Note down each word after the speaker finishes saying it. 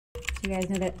So you guys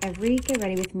know that every get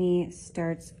ready with me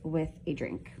starts with a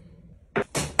drink.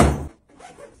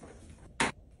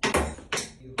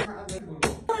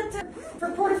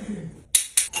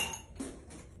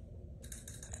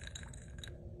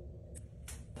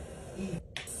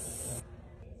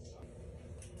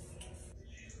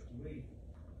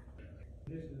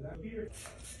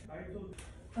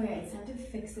 Okay, it's time to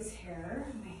fix this hair.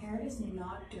 My hair is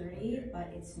not dirty,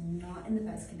 but it's not in the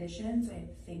best condition, so I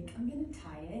think I'm gonna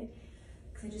tie it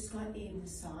because I just got a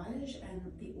massage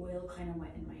and the oil kind of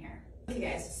went in my hair. Okay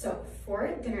guys, so for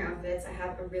dinner outfits, I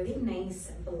have a really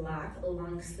nice black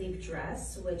long sleeve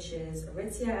dress, which is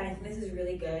Aritzia, and I think this is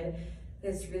really good.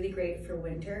 It's really great for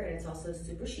winter, and it's also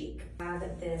super chic. I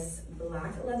have this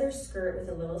black leather skirt with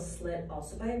a little slit,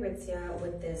 also by Aritzia,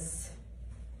 with this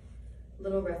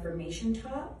little Reformation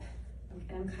top. And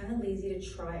I'm kind of lazy to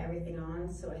try everything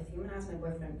on, so I think I'm gonna ask my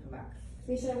boyfriend to come back.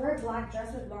 So should I wear a black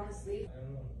dress with long sleeve? I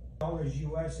don't know. Dollars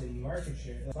US in market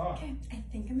share. That's all. Okay, I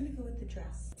think I'm gonna go with the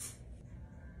dress.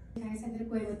 Guys, I ended up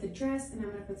going with the dress, and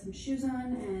I'm gonna put some shoes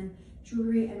on and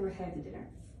jewelry, and we're headed to dinner.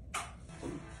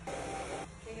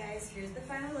 Okay guys, here's the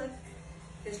final look.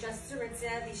 This dress is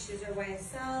Aritzia, these shoes are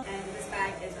YSL, and this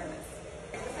bag is Hermes.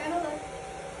 Here's the final look.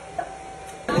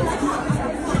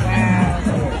 Wow.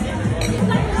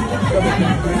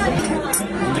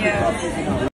 Yeah.